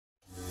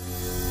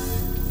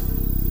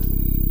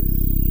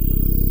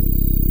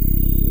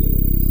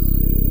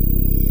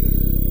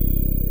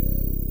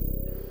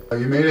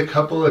You made a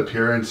couple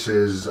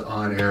appearances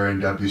on air in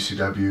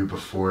WCW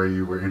before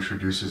you were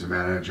introduced as a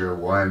manager.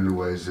 One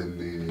was in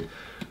the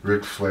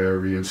Ric Flair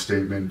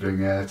reinstatement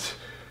vignette,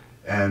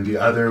 and the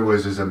other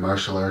was as a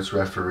martial arts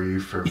referee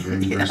for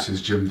Meng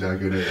versus Jim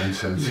Duggan at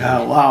Uncensored.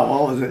 Yeah, wow,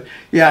 what was it?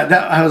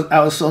 Yeah,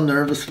 I was so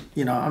nervous.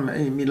 You know, I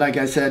mean, like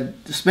I said,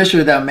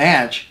 especially that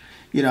match.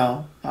 You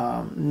know,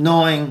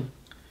 knowing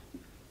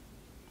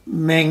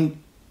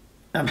Meng,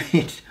 I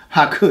mean,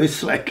 Haku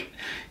is like,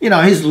 you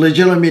know, he's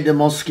legitimately the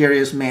most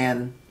scariest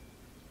man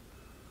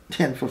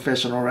in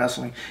professional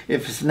wrestling,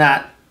 if it's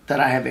not that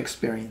I have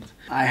experienced.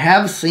 I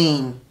have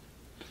seen,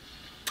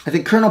 I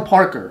think Colonel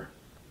Parker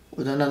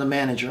was another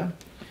manager.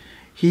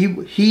 He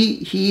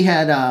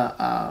had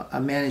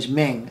managed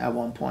Meng at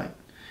one point,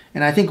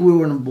 and I think we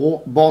were in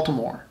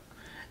Baltimore,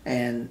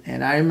 and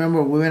I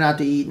remember we went out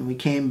to eat and we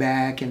came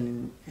back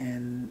and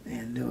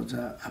there was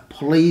a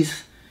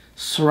police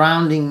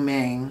surrounding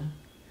Meng.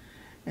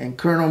 And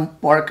Colonel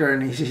Parker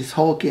and his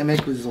whole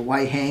gimmick was a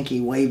white hanky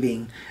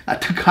waving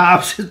at the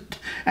cops,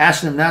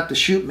 asking them not to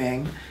shoot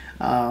Meng.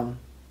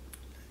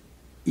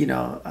 You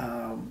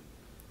know,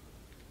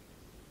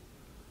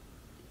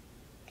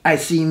 I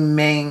see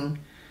Meng,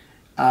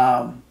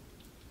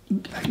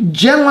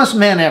 gentlest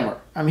man ever.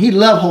 I mean, he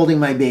loved holding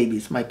my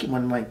babies.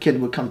 When my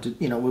kid would come to,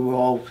 you know, we were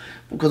all,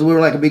 because we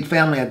were like a big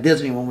family at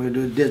Disney when we were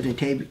doing Disney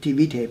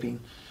TV taping.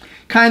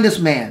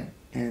 Kindest man,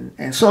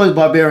 and so is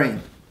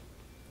Barbarian.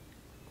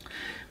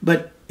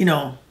 But, you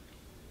know,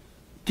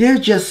 they're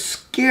just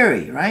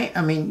scary, right?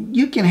 I mean,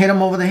 you can hit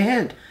them over the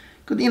head.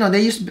 Because, you know,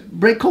 they used to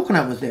break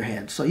coconut with their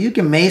head. So you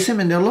can mace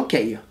them and they'll look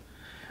at you.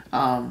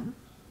 I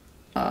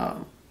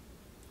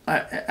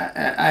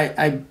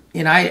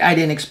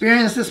didn't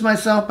experience this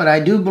myself, but I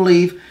do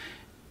believe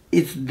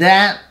it's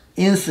that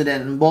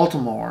incident in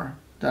Baltimore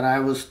that I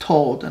was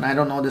told, and I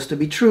don't know this to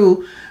be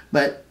true,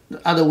 but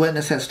other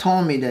witness has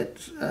told me that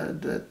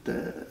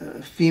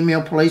the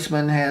female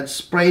policeman had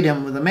sprayed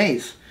him with a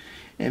mace.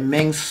 And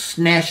Meng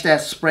snatched that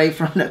spray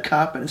from the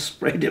cop and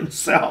sprayed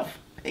himself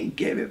and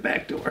gave it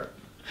back to her.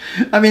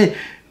 I mean,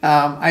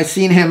 I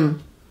seen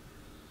him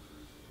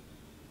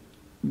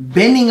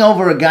bending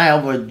over a guy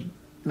over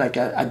like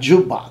a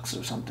jukebox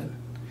or something.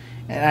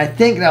 And I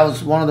think that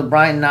was one of the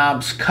Brian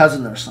Knobb's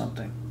cousin or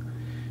something.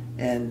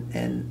 And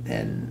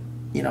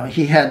you know,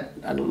 he had,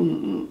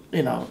 you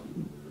know,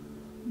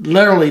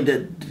 literally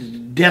the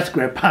death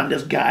grip on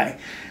this guy.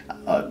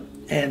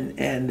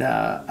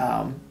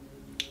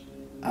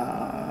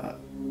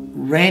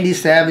 Randy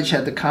Savage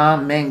had to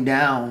calm Meng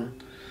down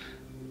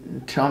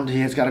and tell him that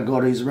he's got to go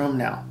to his room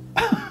now.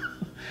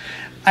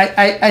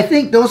 I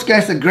think those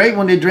guys are great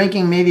when they're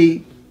drinking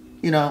maybe,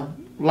 you know,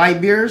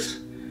 light beers,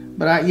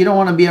 but you don't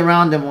want to be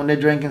around them when they're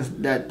drinking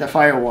the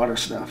firewater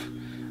stuff.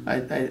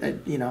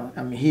 You know,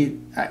 I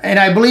mean,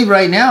 I believe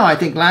right now, I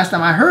think last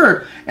time I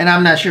heard, and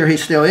I'm not sure he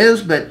still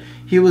is, but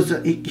he was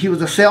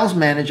a sales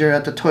manager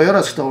at the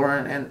Toyota store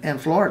in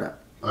Florida.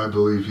 I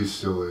believe he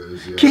still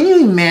is, yeah. Can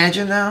you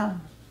imagine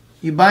now?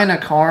 You buying a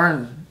car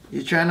and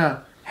you're trying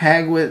to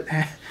hag with...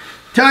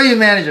 Tell your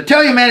manager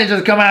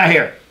to come out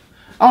here.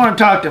 I want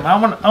to talk to him. I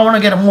want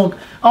to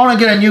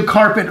get a new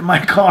carpet in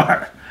my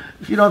car.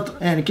 If you don't...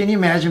 And can you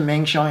imagine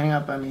Meng showing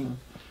up? I mean,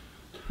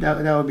 that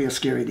would be a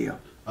scary deal.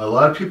 A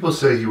lot of people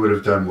say he would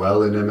have done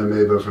well in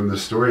MMA, but from the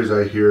stories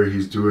I hear,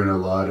 he's doing a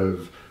lot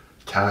of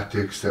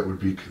tactics that would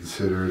be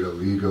considered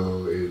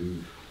illegal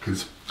in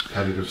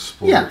competitive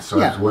sports. Yeah, so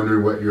I was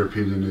wondering what your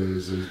opinion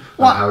is on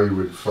how you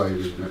would fight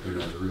in a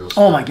real sport.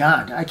 Oh my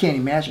God, I can't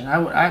imagine.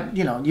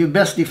 You know, your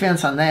best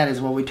defense on that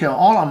is what we tell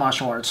all our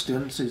martial arts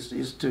students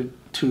is to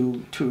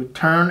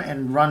turn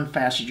and run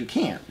fast as you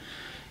can.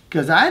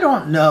 Because I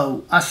don't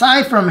know,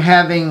 aside from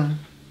having,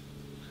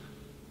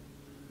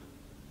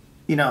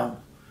 you know,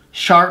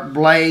 sharp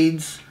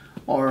blades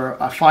or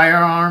a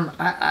firearm,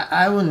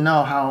 I wouldn't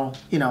know how,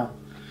 you know,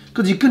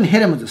 because you couldn't hit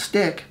them with a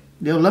stick.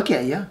 They'll look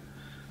at you.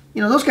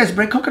 You know, those guys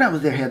break coconut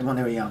with their head when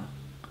they were young.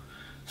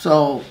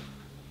 So,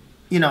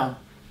 you know,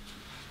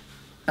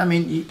 I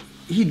mean,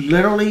 he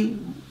literally,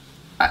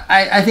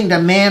 I think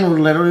that man would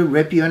literally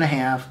rip you in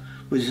half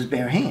with his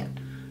bare hand.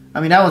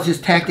 I mean, that was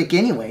his tactic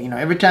anyway. You know,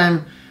 every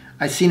time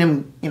I seen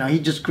him, you know, he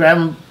just grab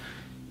him,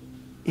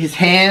 his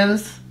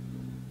hands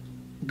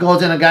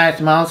goes in a guy's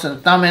mouth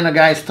and thumb in a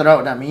guy's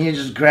throat. I mean, he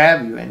just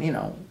grab you and, you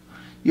know,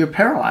 you're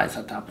paralyzed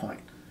at that point.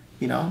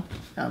 You know,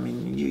 I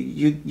mean,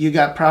 you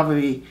got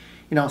probably,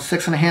 you know,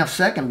 6.5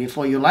 seconds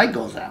before your light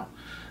goes out.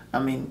 I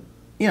mean,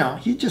 you know,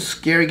 he's just a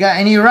scary guy.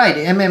 And you're right,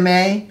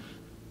 MMA,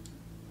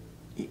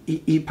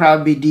 he'd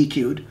probably be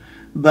DQ'd.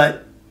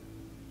 But,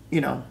 you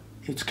know,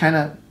 it's kind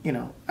of, you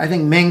know, I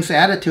think Meng's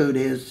attitude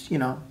is, you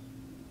know,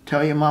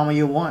 tell your mama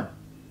you won.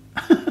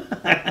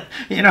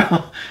 You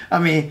know, I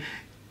mean,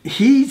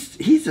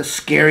 he's a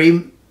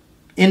scary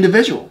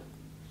individual.